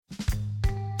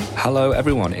Hello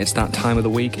everyone, it's that time of the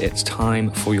week. It's time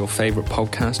for your favourite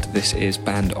podcast. This is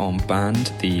Band on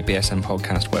Band, the BSM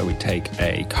podcast where we take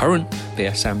a current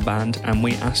BSM band and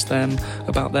we ask them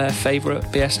about their favourite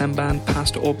BSM band,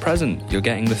 past or present. You're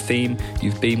getting the theme,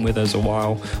 you've been with us a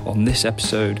while. On this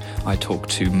episode, I talk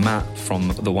to Matt from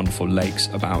The Wonderful Lakes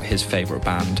about his favourite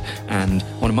band and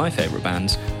one of my favourite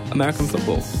bands, American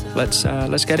Football.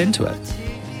 Let's get into it.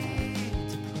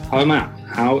 Hi Matt,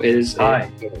 how is it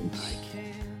going?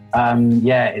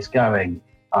 Yeah, it's going.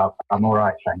 I'm all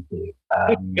right, thank you.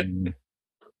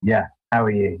 Yeah, how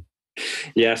are you?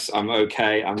 Yes, I'm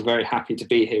okay. I'm very happy to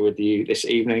be here with you this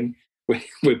evening.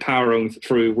 We're powering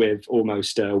through with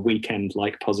almost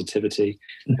weekend-like positivity.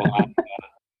 But I'm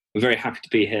very happy to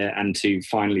be here and to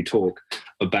finally talk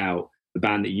about the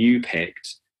band that you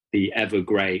picked, the ever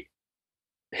great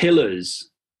pillars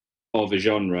of a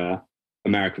genre,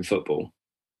 American Football.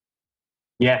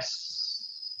 Yes.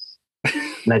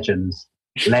 Legends.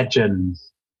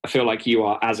 I feel like you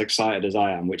are as excited as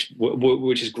I am, which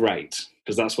is great,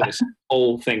 because that's what this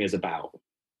whole thing is about.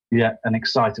 Yeah, an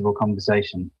excitable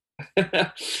conversation.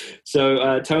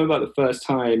 So tell me about the first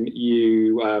time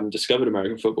you discovered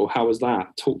American Football. How was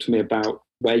that? Talk to me about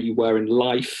where you were in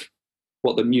life,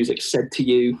 what the music said to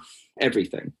you,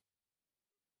 everything.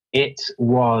 It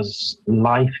was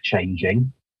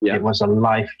life-changing. Yeah. It was a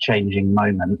life-changing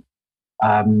moment.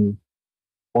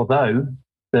 Although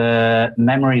the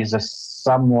memories are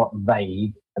somewhat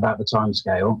vague about the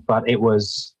timescale, but it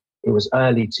was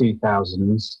early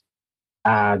 2000s,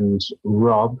 and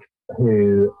Rob,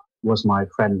 who was my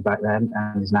friend back then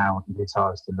and is now a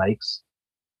guitarist in Lakes,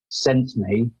 sent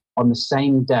me on the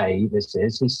same day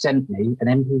he sent me an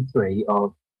MP3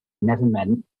 of Never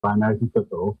Meant by American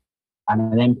Football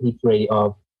and an MP3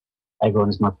 of Everyone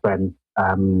Is My Friend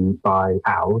by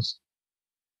Owls.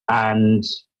 And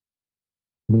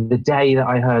the day that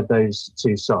I heard those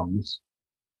two songs,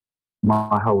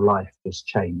 my whole life just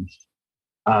changed.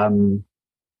 And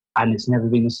it's never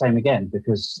been the same again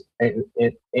because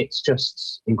it's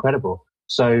just incredible.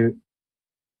 So,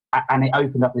 and it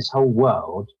opened up this whole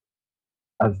world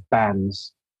of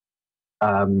bands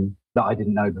that I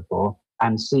didn't know before,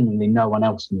 and seemingly no one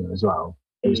else knew as well.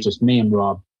 It was just me and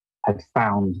Rob had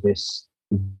found this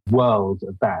world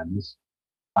of bands.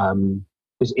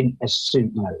 Because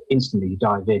instantly you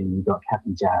dive in, you've got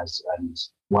Captain Jazz and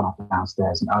One Up and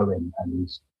Downstairs and Owen and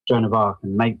Joan of Arc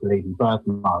and Make Believe and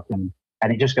Birthmark and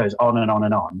it just goes on and on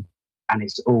and on, and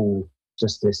it's all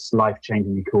just this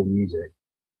life-changingly cool music.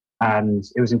 And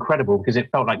it was incredible because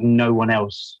it felt like no one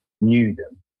else knew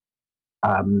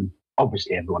them.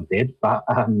 Obviously everyone did, but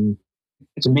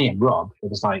to me and Rob, it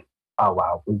was like, oh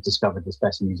wow, we've discovered this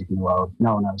best music in the world.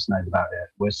 No one else knows about it.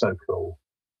 We're so cool.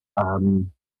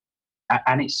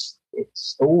 And it's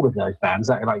all of those bands,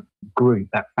 that like group,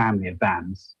 that family of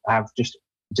bands, have just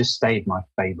stayed my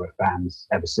favourite bands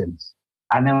ever since,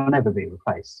 and they'll never be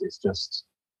replaced. It was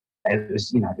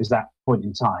that point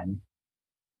in time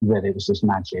that it was just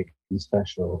magic and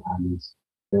special, and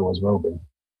it always will be.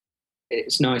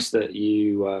 It's nice that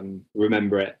you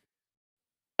remember it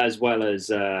as well as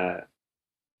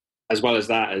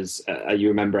you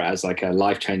remember it as like a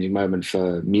life-changing moment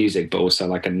for music, but also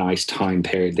like a nice time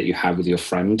period that you have with your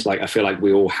friend. Like, I feel like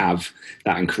we all have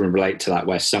that and can relate to that,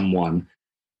 where someone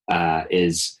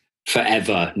is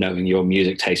forever knowing your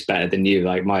music tastes better than you.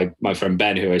 Like my friend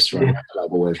Ben, who I used to run a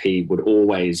level with, he would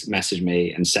always message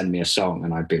me and send me a song,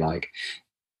 and I'd be like,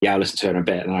 yeah, I'll listen to it in a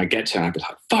bit. And I'd get to it and I'd be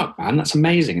like, fuck man, that's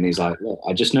amazing. And he's like, look,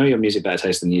 I just know your music better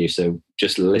tastes than you, so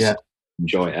just listen,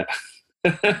 enjoy it.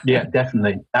 Yeah,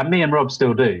 definitely. And me and Rob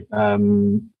still do.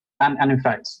 And in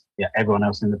fact, yeah, everyone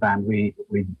else in the band, we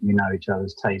know each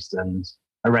other's taste, and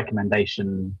a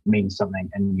recommendation means something,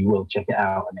 and you will check it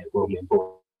out, and it will be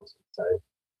important. So,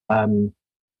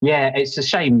 yeah, it's a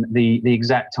shame the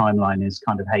exact timeline is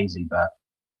kind of hazy, but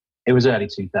it was early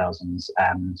 2000s,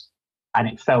 and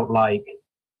it felt like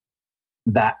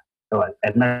that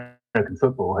American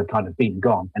Football had kind of been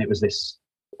gone, and it was this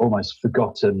almost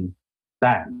forgotten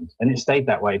band, and it stayed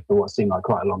that way for what seemed like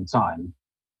quite a long time.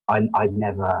 I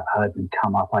never heard them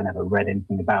come up. I never read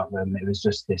anything about them. It was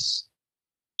just this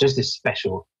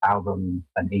special album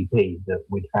and EP that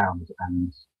we'd found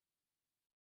and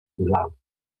we loved.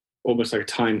 Almost like a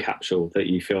time capsule that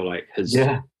you feel like has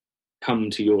come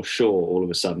to your shore all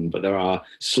of a sudden, but there are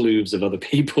slews of other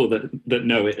people that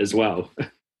know it as well.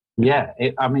 Yeah,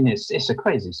 it's a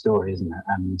crazy story, isn't it?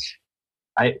 And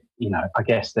I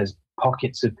guess there's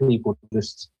pockets of people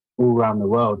just all around the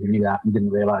world who knew that and didn't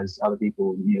realise other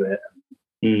people knew it,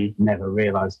 and never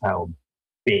realised how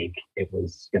big it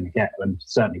was going to get, and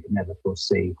certainly could never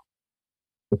foresee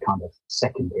the kind of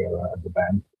second era of the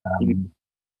band.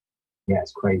 Yeah,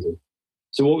 it's crazy.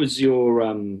 So what was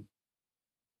your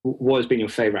what has been your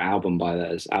favorite album by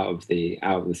theirs out of the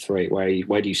three?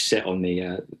 Where do you sit on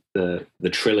the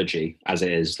trilogy as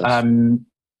it is?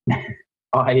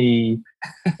 I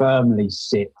firmly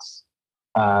sit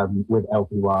with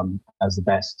LP1 as the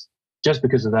best, just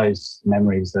because of those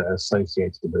memories that are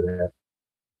associated with it.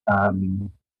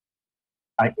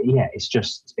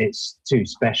 It's too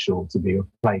special to be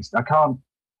replaced. I can't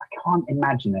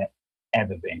imagine it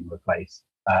ever being replaced.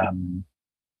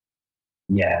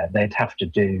 They'd have to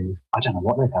do. I don't know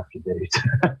what they'd have to do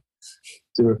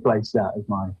to replace that as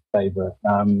my favourite.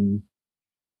 I mean,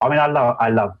 I love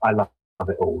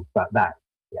it all, but that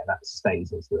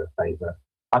stays as the favourite.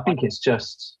 I think it's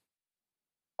just.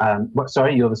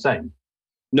 Sorry, you're the same.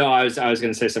 No, I was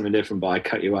going to say something different, but I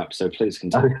cut you up. So please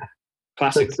continue. Okay.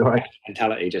 Classic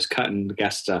mentality, just cutting the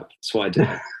guests up. That's what I do.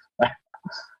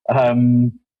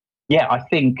 I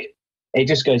think it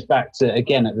just goes back to,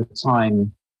 again, at the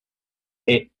time,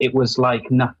 it was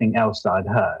like nothing else that I'd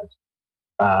heard.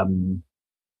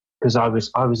 Because I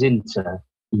was into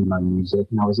emo music,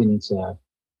 and I was into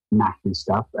math and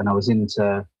stuff, and I was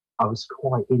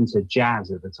quite into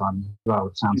jazz at the time as well.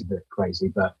 It sounds a bit crazy,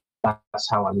 but that's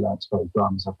how I learned to play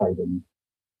drums. I played in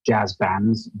jazz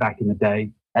bands back in the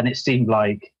day, and it seemed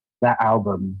like that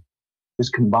album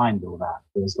just combined all that.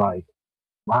 It was like,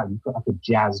 wow, you've got like a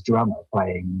jazz drummer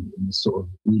playing in this sort of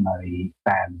emo-y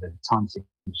band with time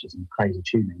signatures and crazy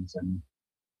tunings, and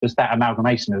just that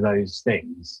amalgamation of those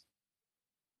things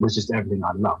was just everything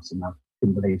I loved, and I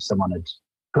couldn't believe someone had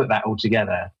put that all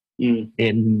together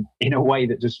in a way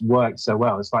that just worked so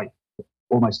well. It's like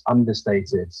almost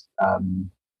understated. It's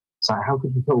like, how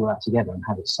could you put all that together and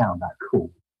have it sound that cool?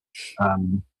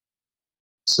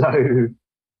 So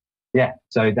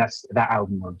that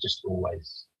album will just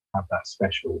always have that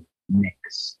special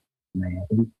mix for me, I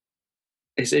think.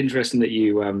 It's interesting that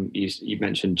you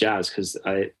mentioned jazz, because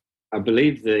I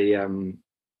believe the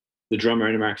drummer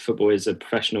in American football is a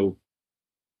professional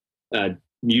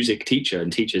music teacher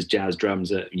and teaches jazz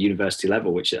drums at university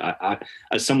level, which I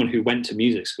as someone who went to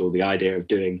music school, the idea of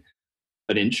doing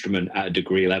an instrument at a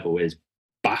degree level is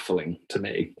baffling to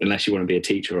me, unless you want to be a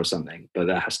teacher or something. But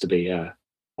there has to be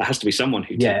someone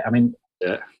who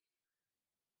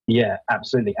yeah,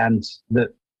 absolutely. And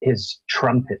his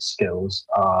trumpet skills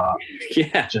are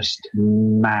just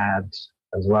mad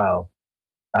as well,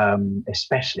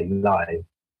 especially live.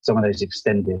 Some of those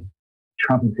extended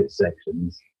trumpet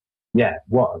sections. Yeah,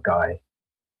 what a guy.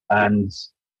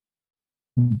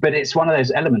 But it's one of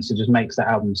those elements that just makes that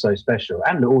album so special,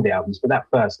 and all the albums. But that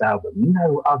first album,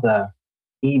 no other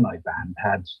emo band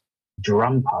had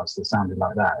drum parts that sounded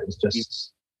like that. It was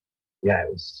just, it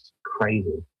was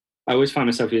crazy. I always find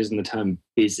myself using the term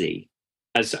busy,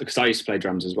 because I used to play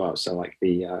drums as well. So like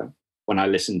when I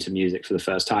listen to music for the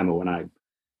first time, or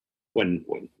when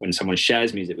someone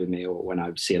shares music with me, or when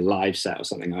I see a live set or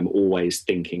something, I'm always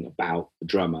thinking about the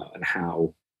drummer and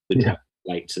how the drummer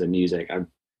relates to the music. I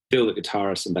feel that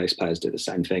guitarists and bass players do the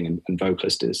same thing, and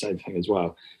vocalists do the same thing as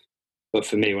well. But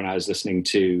for me, when I was listening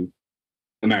to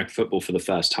American football for the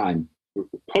first time,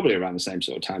 probably around the same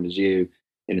sort of time as you,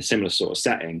 in a similar sort of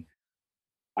setting,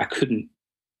 I couldn't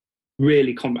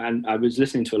really and I was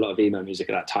listening to a lot of emo music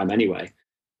at that time anyway,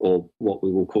 or what we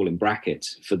will call in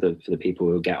brackets for the people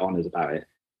who get on us about it,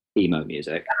 emo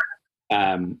music.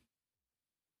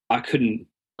 I couldn't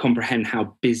comprehend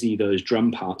how busy those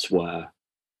drum parts were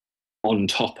on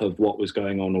top of what was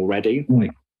going on already.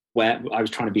 Like, where I was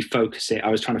trying to focus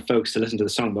to listen to the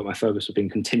song, but my focus was being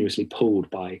continuously pulled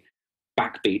by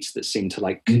backbeats that seemed to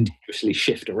like continuously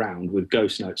shift around with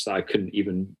ghost notes that I couldn't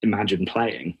even imagine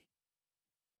playing.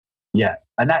 Yeah,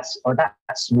 and that's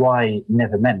why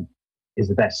Never Meant is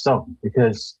the best song,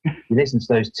 because you listen to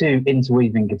those two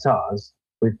interweaving guitars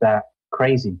with that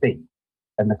crazy beat,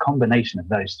 and the combination of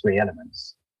those three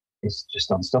elements is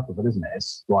just unstoppable, isn't it?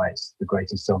 It's why it's the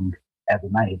greatest song ever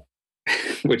made.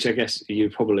 Which I guess you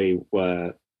probably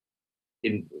were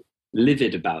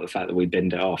livid about the fact that we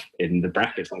binned it off in the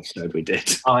brackets episode we did.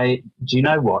 Do you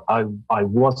know what? I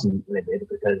wasn't livid,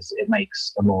 because it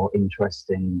makes a more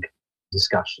interesting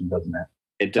discussion, doesn't it?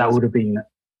 It does.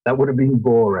 That would have been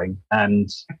boring, and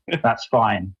that's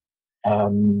fine.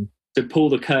 To pull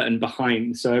the curtain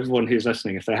behind, so everyone who's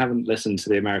listening, if they haven't listened to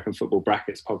the American Football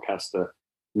Brackets podcast that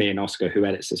me and Oscar, who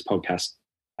edits this podcast,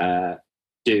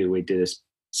 we do this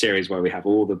series where we have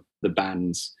all the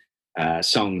band's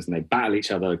songs, and they battle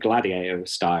each other gladiator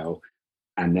style,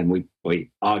 and then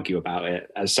we argue about it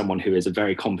as someone who is a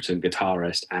very competent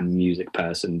guitarist and music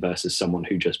person versus someone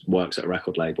who just works at a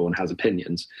record label and has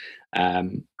opinions.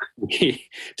 Um,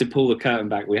 to pull the curtain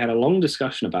back, we had a long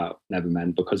discussion about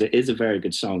Nevermind because it is a very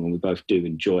good song and we both do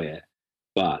enjoy it.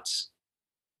 But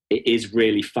it is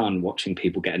really fun watching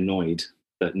people get annoyed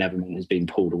that Nevermind has been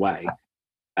pulled away.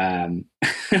 And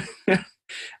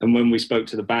when we spoke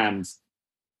to the band,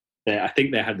 I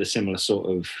think they had the similar sort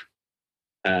of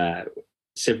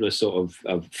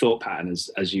thought pattern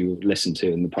as you listened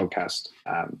to in the podcast.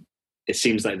 It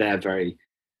seems like they're very,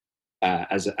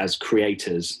 as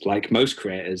creators, like most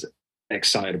creators,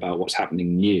 excited about what's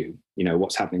happening new,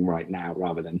 what's happening right now,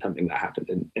 rather than something that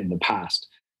happened in the past.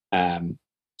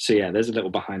 So yeah, there's a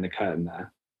little behind the curtain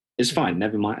there. It's fine.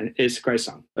 Never mind. It's a great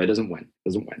song, but it doesn't win.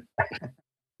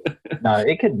 No,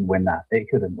 it couldn't win that. It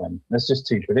couldn't win. That's just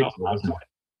too predictable, isn't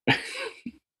it?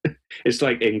 It's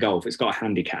like in golf. It's got a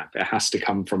handicap. It has to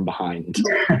come from behind.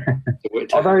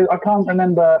 Although I can't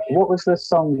remember, what was the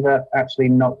song that actually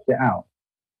knocked it out?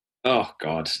 Oh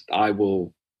God, I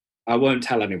won't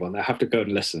tell anyone. They have to go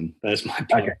and listen. There's my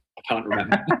point. Okay. I can't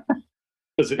remember.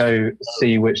 Go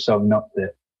see which song knocked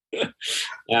it.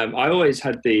 I always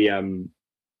had the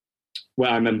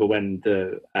I remember when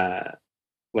the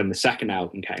second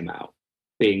album came out,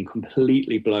 being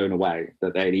completely blown away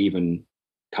that they'd even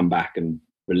come back and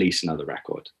release another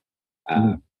record.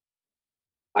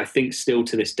 I think still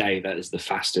to this day that is the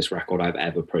fastest record I've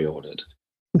ever pre-ordered.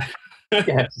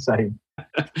 Yeah, same.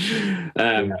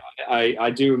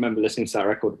 I do remember listening to that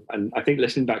record, and I think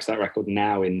listening back to that record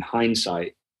now in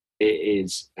hindsight,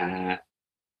 it's a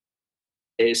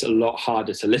lot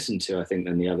harder to listen to, I think,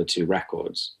 than the other two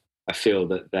records. I feel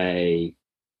that they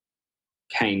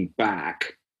came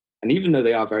back, and even though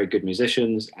they are very good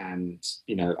musicians, and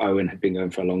Owen had been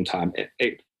going for a long time,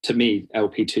 it to me,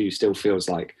 LP2 still feels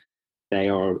like they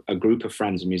are a group of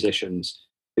friends and musicians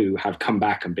who have come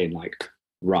back and been like,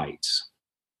 right,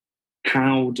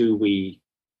 how do we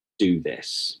do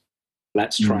this?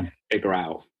 Let's try and figure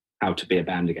out how to be a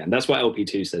band again. That's what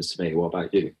LP2 says to me. What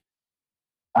about you?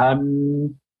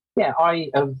 Yeah,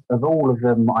 of all of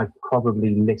them, I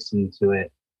probably listened to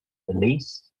it the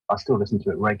least. I still listen to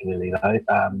it regularly though.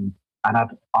 And I'd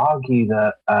argue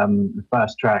that the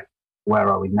first track, Where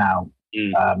Are We Now,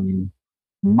 would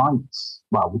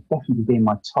definitely be in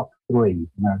my top 3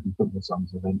 American football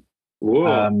songs, I think.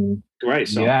 Whoa, great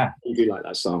song. Yeah. I do like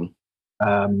that song.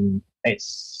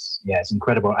 It's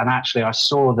incredible. And actually I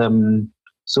saw them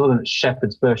at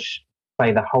Shepherd's Bush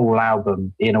play the whole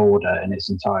album in order in its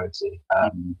entirety,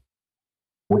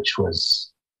 which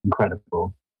was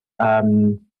incredible. I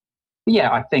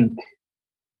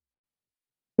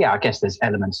guess there's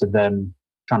elements of them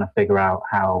trying to figure out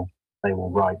how they will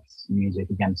write music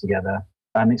again together.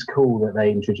 And it's cool that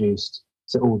they introduced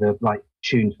to all the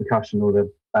tuned percussion, all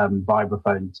the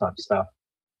vibraphone type stuff,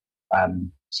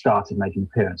 started making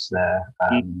appearance there.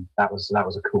 That was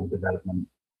a cool development.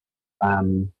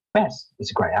 Yes,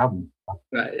 it's a great album.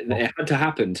 It had to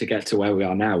happen to get to where we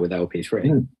are now with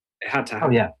LP3. It had to happen.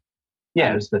 Oh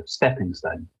yeah, it was the stepping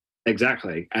stone.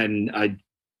 Exactly. And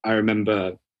I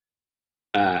remember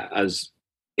as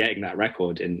getting that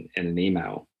record in an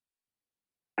email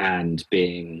and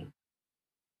being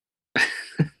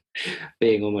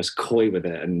almost coy with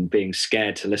it and being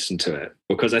scared to listen to it,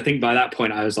 because I think by that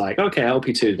point I was like, okay,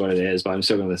 LP2 is what it is, but I'm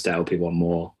still going to listen to LP1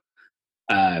 more.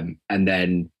 And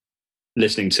then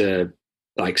listening to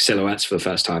Silhouettes for the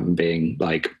first time and being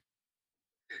like,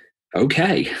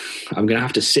 okay, I'm going to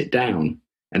have to sit down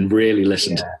and really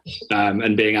listen to it.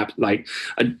 And being up,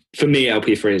 for me,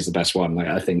 LP3 is the best one.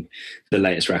 I think the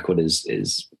latest record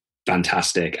is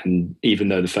fantastic. And even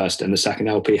though the first and the second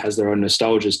LP has their own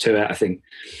nostalgias to it, I think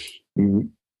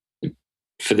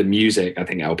for the music, I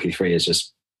think LP3 is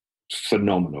just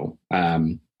phenomenal.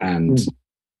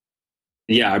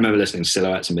 Yeah, I remember listening to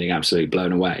Silhouettes and being absolutely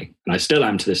blown away. And I still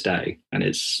am to this day. And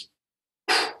it's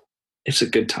a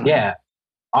good time. Yeah,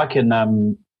 I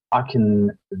can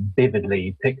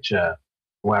vividly picture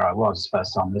where I was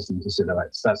first time listening to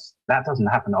Silhouettes. That doesn't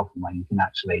happen often when you can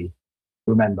actually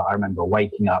remember. I remember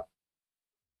waking up,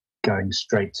 going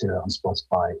straight to it on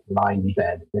Spotify, lying in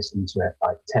bed, listening to it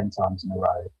 10 times in a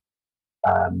row,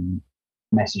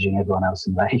 messaging everyone else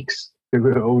in Lakes who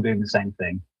were all doing the same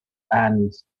thing.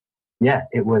 And yeah,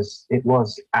 it was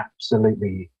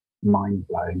absolutely mind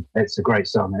blowing. It's a great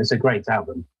song. It's a great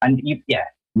album. And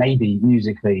maybe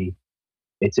musically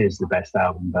it is the best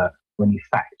album, but when you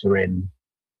factor in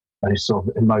those sort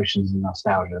of emotions and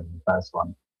nostalgia of the first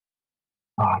one,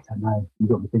 I don't know. You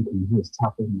got me thinking. It's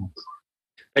tough, isn't it?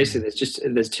 Basically,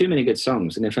 there's too many good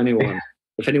songs, and if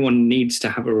anyone needs to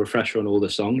have a refresher on all the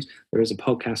songs, there is a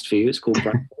podcast for you. It's called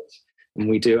Breakfast, and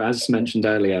we do, as mentioned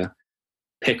earlier,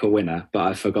 pick a winner, but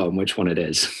I've forgotten which one it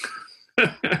is.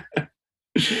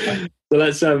 So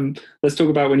let's talk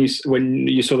about when you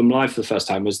saw them live for the first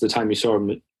time. Was the time you saw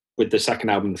them with the second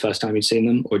album the first time you'd seen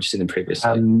them, or had you seen them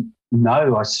previously?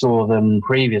 No, I saw them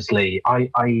previously.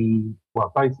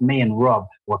 Well, both me and Rob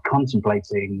were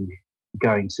contemplating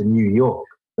going to New York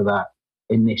for that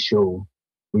initial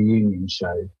reunion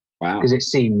show. Wow. Because it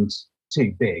seemed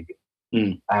too big.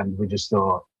 Mm. And we just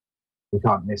thought, we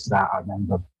can't miss that. I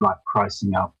remember like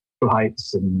pricing up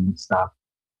flights and stuff.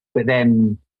 But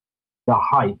then the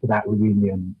hype that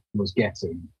reunion was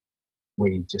getting,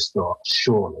 we just thought,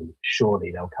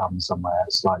 surely they'll come somewhere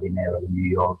slightly nearer than New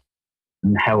York,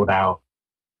 and held out.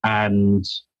 And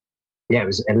yeah, it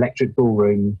was Electric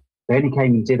Ballroom. They only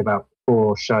came and did about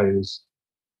 4 shows.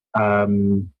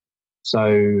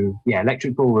 So yeah,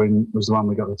 Electric Ballroom was the one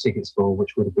we got the tickets for,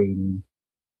 which would have been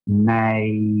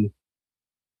May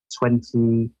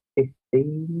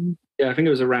 2015. Yeah, I think it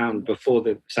was around before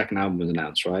the second album was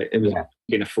announced, right? It was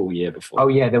been a full year before. Oh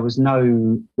yeah, there was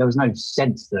no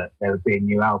sense that there would be a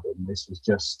new album. This was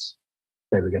just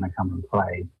they were going to come and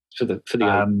play for the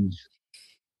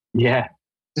yeah.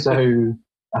 So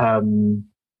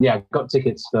yeah, got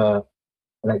tickets for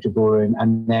Electric Ballroom,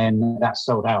 and then that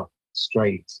sold out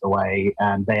straight away,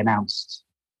 and they announced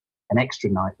an extra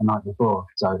night the night before,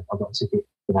 so I got a ticket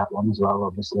for that one as well,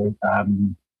 obviously.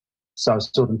 So I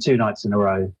saw them 2 nights in a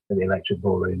row at the Electric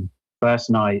Ballroom. First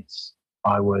night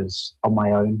I was on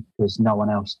my own because no one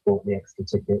else bought the extra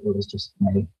ticket, it was just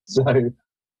me. So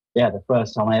yeah, the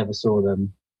first time I ever saw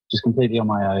them, just completely on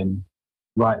my own,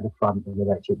 right at the front of the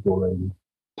Electric Ballroom,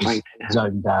 just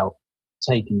zoned out,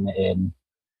 taking it in.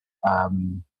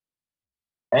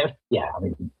 Yeah, I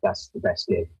mean, that's the best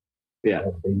gig I've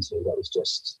ever been to. That was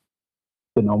just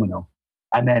phenomenal.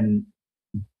 And then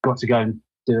got to go and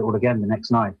do it all again the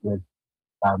next night with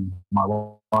my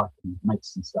wife and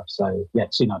mates and stuff. So yeah,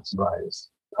 2 nights in a row is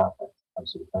perfect,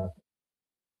 absolutely perfect.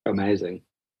 Amazing.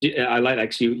 I like that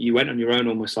because you went on your own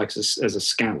almost like as a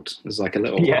scout, as like a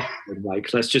little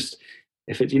like let's just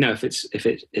if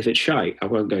it's shite, I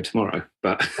won't go tomorrow.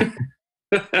 But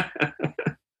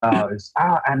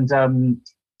and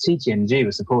TTNG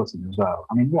was supporting as well.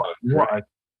 I mean, what a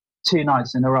 2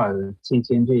 nights in a row,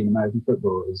 TTNG in American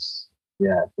football is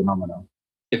phenomenal.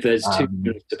 If there's 2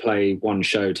 minutes to play one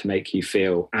show to make you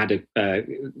feel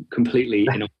completely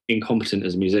incompetent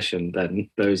as a musician, then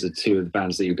those are 2 of the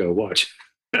bands that you go watch.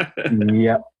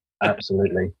 Yep,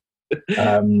 absolutely.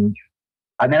 And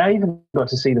then I even got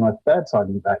to see them a 3rd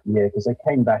time that year because they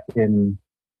came back in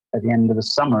at the end of the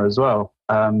summer as well.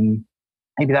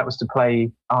 Maybe that was to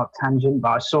play Arctangent, but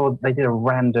I saw they did a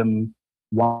random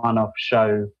one-off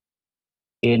show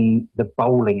in the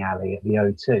bowling alley at the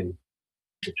O2,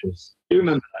 which was... I do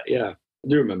remember that, yeah. I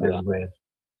do remember that. Weird.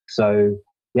 So,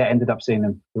 yeah, ended up seeing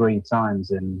them 3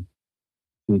 times in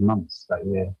a few months that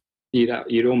year.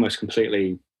 You'd almost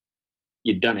completely...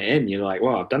 You'd done it in. You're like,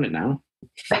 well, I've done it now.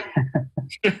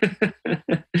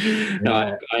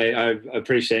 No, I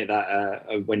appreciate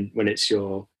that when it's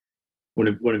your... one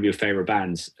of your favorite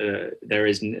bands,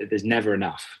 there's never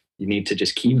enough. You need to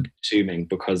just keep consuming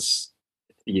because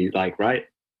you like, right?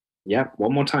 Yeah,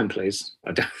 one more time, please.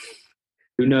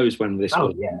 Who knows when this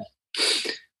will? Yeah.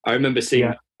 I remember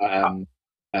seeing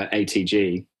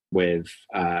ATG with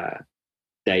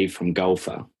Dave from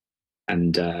Golfer,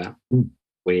 and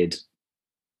we'd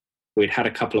had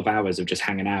a couple of hours of just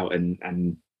hanging out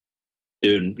and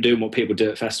doing what people do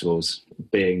at festivals,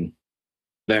 being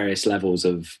various levels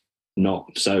of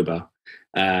not sober.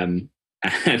 And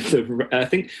I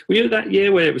think we had that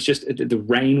year where it was just the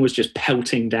rain was just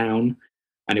pelting down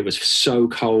and it was so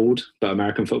cold, but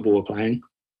American football were playing.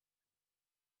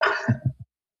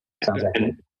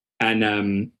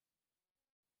 and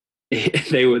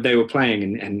they were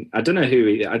playing and I don't know who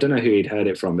he'd heard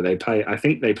it from, but I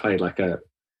think they played like a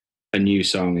new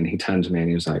song, and he turned to me and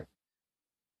he was like,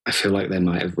 I feel like they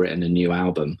might have written a new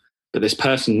album. But this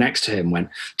person next to him went,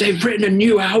 they've written a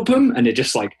new album? And it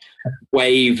just like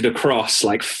waved across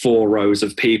like 4 rows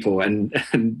of people. And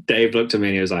Dave looked at me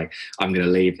and he was like, I'm going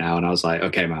to leave now. And I was like,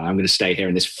 okay, man, I'm going to stay here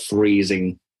in this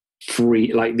freezing,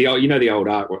 like the old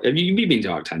art. Have you been to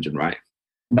Arctangent, right?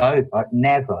 No, I've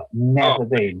never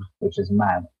been, which is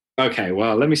mad. Okay,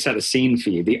 well, let me set a scene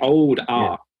for you. The old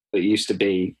art that they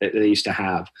used to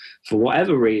have, for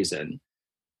whatever reason,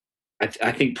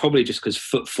 I think probably just because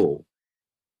footfall,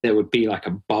 there would be like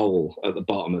a bowl at the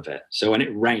bottom of it. So when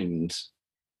it rained,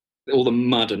 all the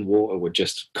mud and water would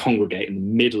just congregate in the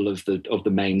middle of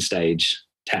the main stage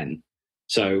tent.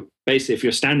 So basically, if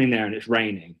you're standing there and it's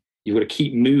raining, you've got to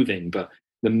keep moving, but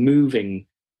the moving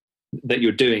that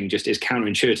you're doing just is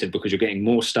counterintuitive because you're getting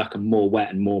more stuck and more wet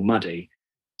and more muddy.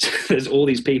 there's all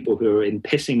these people who are in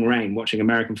pissing rain watching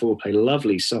American football play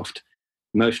lovely, soft,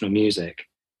 emotional music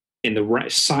in the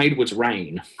sideways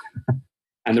rain,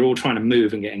 and they're all trying to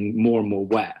move and getting more and more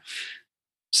wet.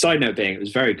 Side note being, it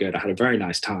was very good. I had a very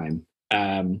nice time.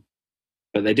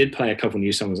 But they did play a couple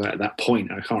new songs at that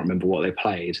point. I can't remember what they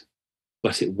played,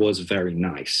 but it was very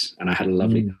nice. And I had a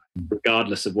lovely time,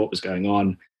 regardless of what was going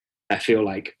on. I feel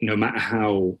like no matter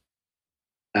how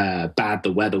bad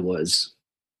the weather was,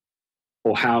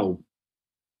 or how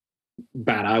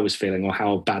bad I was feeling, or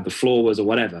how bad the floor was, or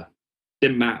whatever,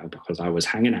 didn't matter, because I was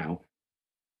hanging out,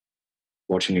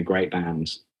 watching a great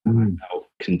band, and I felt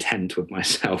content with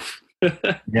myself.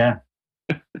 Yeah.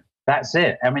 That's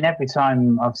it. I mean, every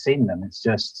time I've seen them, it's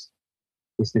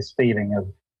this feeling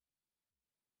of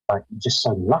like, just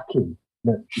so lucky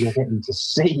that you're getting to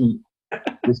see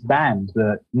this band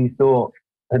that you thought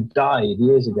had died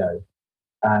years ago.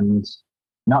 And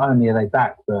not only are they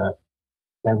back, but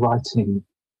they're writing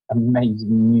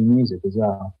amazing new music as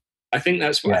well. I think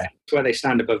that's where they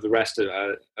stand above the rest of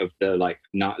the like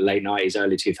late 90s,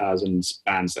 early 2000s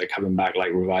bands that are coming back,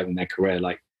 like reviving their career.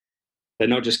 Like, they're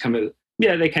not just coming.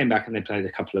 Yeah, they came back and they played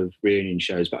a couple of reunion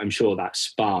shows, but I'm sure that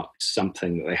sparked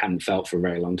something that they hadn't felt for a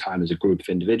very long time as a group of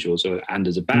individuals and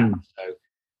as a band. So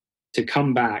to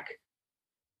come back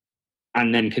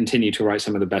and then continue to write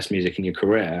some of the best music in your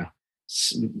career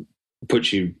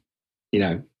puts you,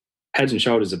 heads and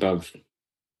shoulders above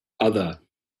other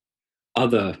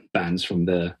bands from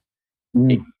the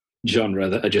genre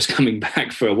that are just coming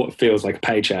back for what feels like a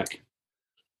paycheck.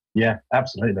 Yeah,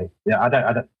 absolutely. Yeah,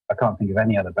 I can't think of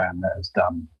any other band that has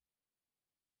done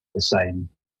the same.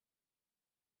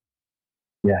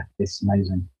 Yeah, it's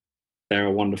amazing. They're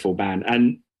a wonderful band.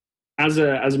 And as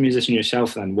a musician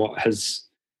yourself, then what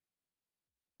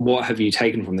have you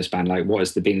taken from this band? Like, what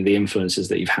has been the influences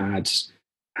that you've had?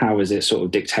 How has it sort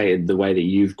of dictated the way that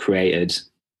you've created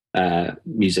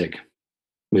music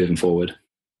moving forward?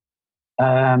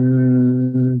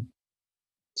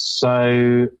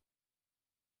 So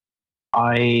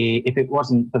if it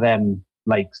wasn't for them,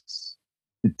 Lakes,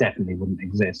 it definitely wouldn't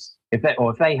exist. If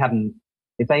they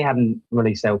hadn't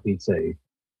released LP2,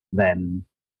 then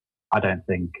I don't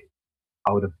think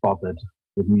I would have bothered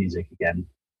with music again.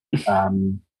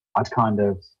 I'd kind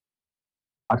of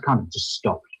just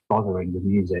stopped bothering with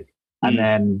music, and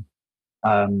then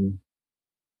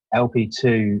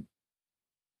LP2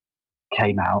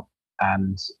 came out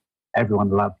and everyone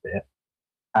loved it,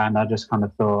 and I just kind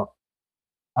of thought,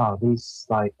 oh, these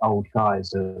like old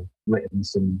guys have written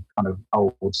some kind of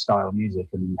old style music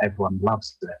and everyone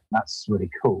loves it. That's really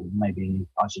cool. Maybe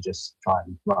I should just try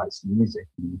and write some music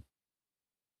and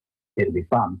it'll be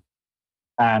fun.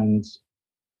 And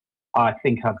I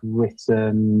think I'd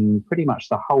written pretty much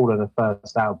the whole of the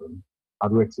first album.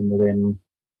 I'd written within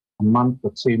a month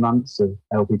or 2 months of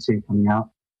LP2 coming out,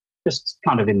 just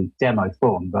kind of in demo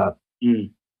form, but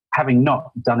having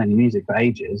not done any music for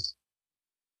ages,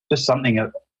 just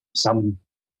some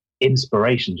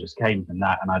inspiration just came from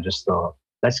that, and I just thought,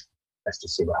 let's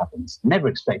just see what happens. Never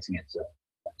expecting it to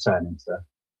turn into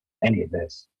any of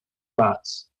this, but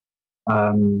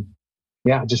I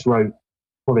just wrote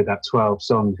probably about 12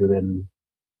 songs within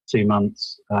 2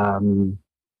 months, and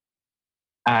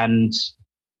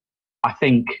I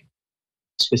think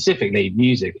specifically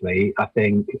musically, I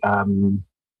think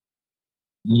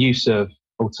use of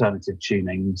alternative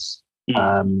tunings.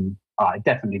 I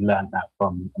definitely learned that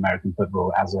from American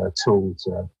football as a tool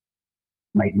to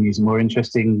make music more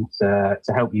interesting, to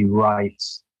help you write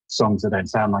songs that don't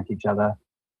sound like each other.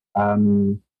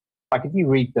 Like if you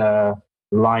read the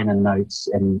liner notes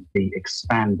in the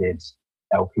expanded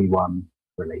LP1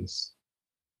 release,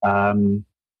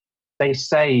 they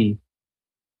say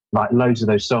like loads of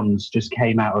those songs just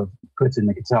came out of putting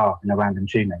the guitar in a random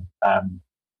tuning.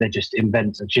 They just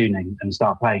invent a tuning and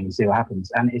start playing and see what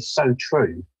happens. And it's so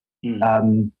true.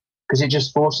 Because it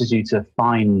just forces you to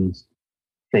find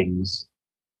things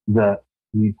that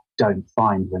you don't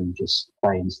find when you just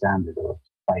play in standard or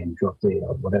play in drop D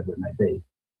or whatever it may be.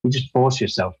 You just force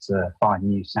yourself to find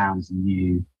new sounds and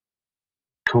new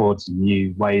chords and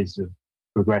new ways of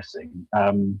progressing.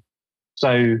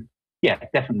 So yeah,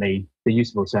 definitely the use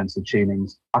of alternative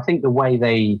tunings. I think the way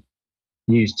they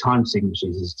use time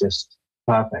signatures is just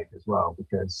perfect as well,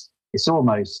 because it's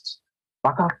almost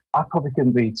like I probably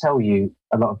couldn't really tell you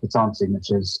a lot of the time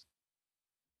signatures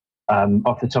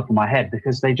off the top of my head,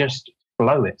 because they just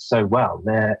flow it so well.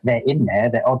 They're in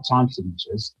there, they're odd time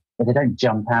signatures, but they don't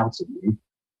jump out at you.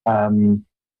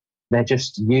 They're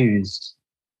just used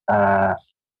to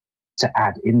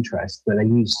add interest, but they're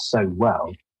used so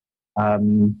well.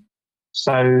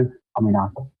 So I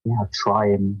try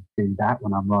and do that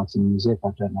when I'm writing music. I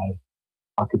don't know if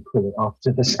I could put it off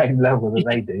to the same level that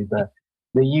they do, but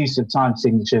the use of time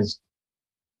signatures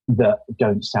that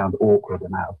don't sound awkward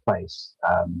and out of place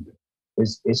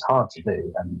is hard to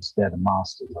do, and they're the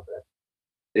masters of it.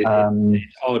 It's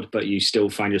odd, but you still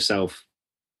find yourself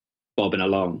bobbing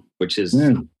along, which is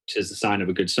the sign of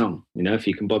a good song. You know, if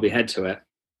you can bob your head to it.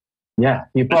 Yeah,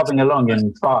 you're bobbing along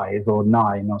in 5 or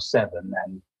 9 or 7,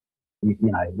 then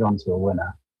you're on to a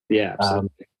winner. Yeah,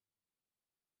 absolutely.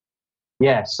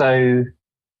 So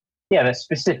that's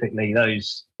specifically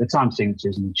the time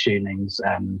signatures and tunings,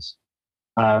 and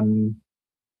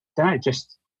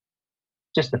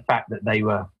just the fact that they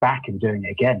were back and doing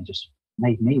it again just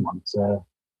made me want to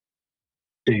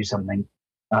do something.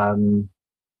 And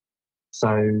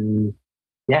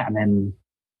then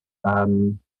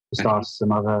just asked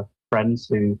some other friends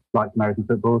who liked American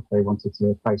football if they wanted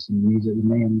to play some music with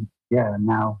me, and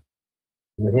now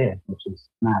we're here, which is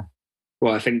mad.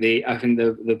 Well, I think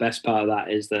the best part of that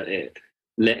is that it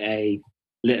lit a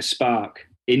spark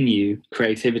in you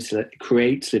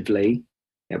creatively,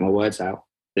 get my words out,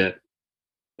 that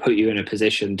put you in a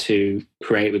position to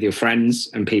create with your friends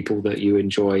and people that you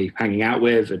enjoy hanging out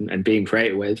with and being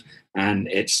creative with. And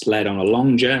it's led on a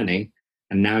long journey.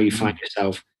 And now you find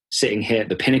yourself sitting here at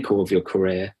the pinnacle of your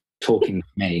career talking to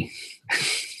me.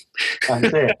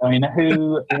 That's it. I mean,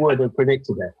 who would have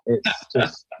predicted it? It's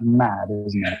just mad,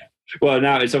 isn't it? Well,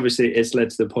 now it's led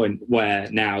to the point where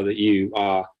now that you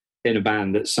are in a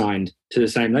band that's signed to the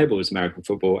same label as American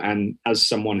football, and as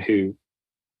someone who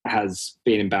has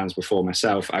been in bands before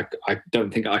myself, I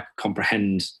don't think I could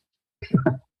comprehend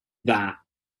that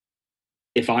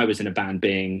if I was in a band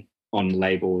being on the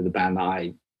label with a band that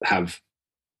I have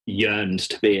yearned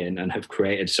to be in and have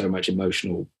created so much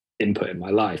emotional input in my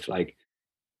life. Like,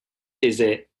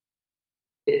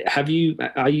 are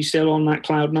you still on that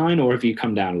cloud 9, or have you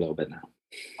come down a little bit now?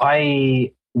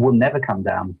 I will never come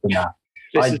down from that.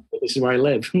 This is where I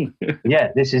live.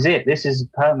 Yeah, this is it. This is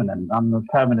permanent. I'm a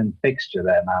permanent fixture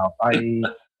there now.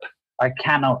 I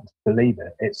cannot believe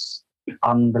it. It's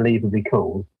unbelievably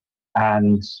cool,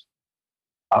 and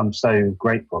I'm so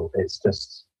grateful. It's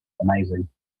just amazing.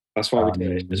 That's why we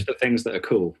do it. It's for things that are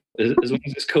cool. As long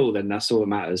as it's cool, then that's all that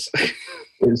matters.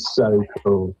 It's so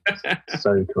cool.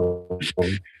 So cool.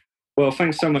 Well,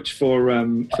 thanks so much for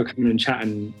coming and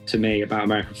chatting to me about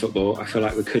American football. I feel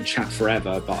like we could chat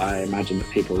forever, but I imagine that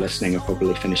people listening are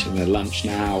probably finishing their lunch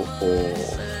now, or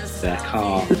their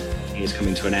car is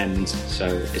coming to an end. So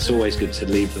it's always good to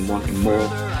leave them wanting more.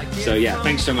 So yeah,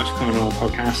 thanks so much for coming on the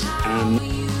podcast. And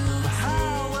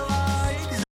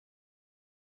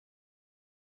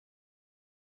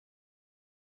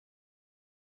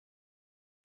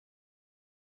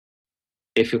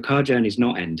if your car journey's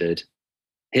not ended,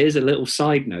 here's a little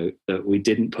side note that we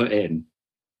didn't put in.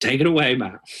 Take it away,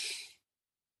 Matt.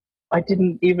 I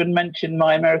didn't even mention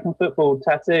my American football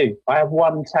tattoo. I have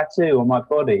one tattoo on my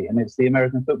body, and it's the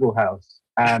American Football House.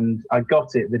 And I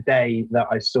got it the day that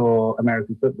I saw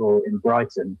American football in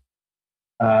Brighton.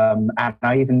 And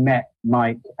I even met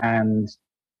Mike and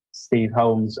Steve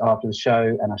Holmes after the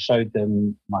show, and I showed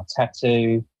them my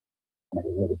tattoo. And it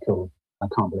was really cool. I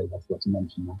can't believe I forgot to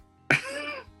mention that.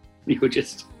 You were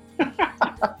just...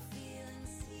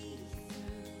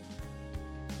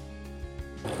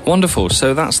 Wonderful.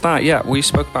 So that's that. Yeah, we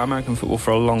spoke about American football for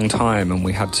a long time, and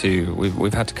we've had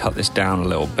to cut this down a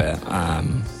little bit.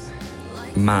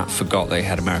 Matt forgot they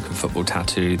had American football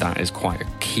tattoo. That is quite a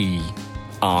key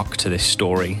arc to this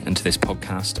story and to this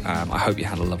podcast. I hope you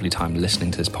had a lovely time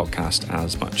listening to this podcast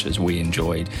as much as we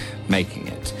enjoyed making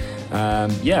it.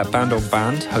 Band on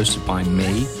Band, hosted by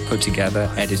me, put together,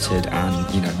 edited,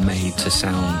 and made to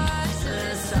sound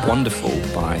wonderful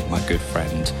by my good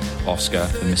friend Oscar,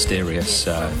 the mysterious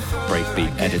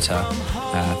breakbeat editor.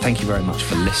 Thank you very much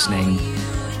for listening.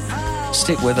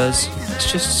 Stick with us.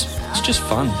 It's just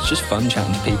fun. It's just fun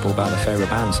chatting to people about their favourite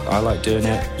bands. I like doing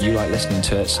it. You like listening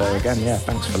to it. So again,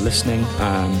 thanks for listening.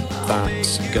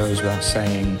 That goes without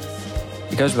saying.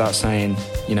 It goes without saying,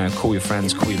 call your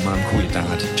friends, call your mum, call your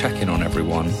dad, check in on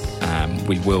everyone.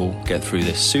 We will get through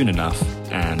this soon enough,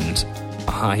 and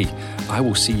I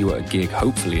will see you at a gig,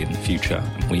 hopefully in the future,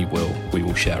 and we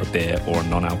will share a beer or a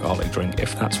non-alcoholic drink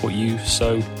if that's what you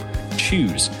so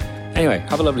choose. Anyway,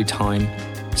 have a lovely time.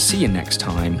 See you next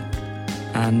time,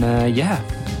 and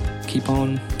keep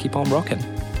on rocking.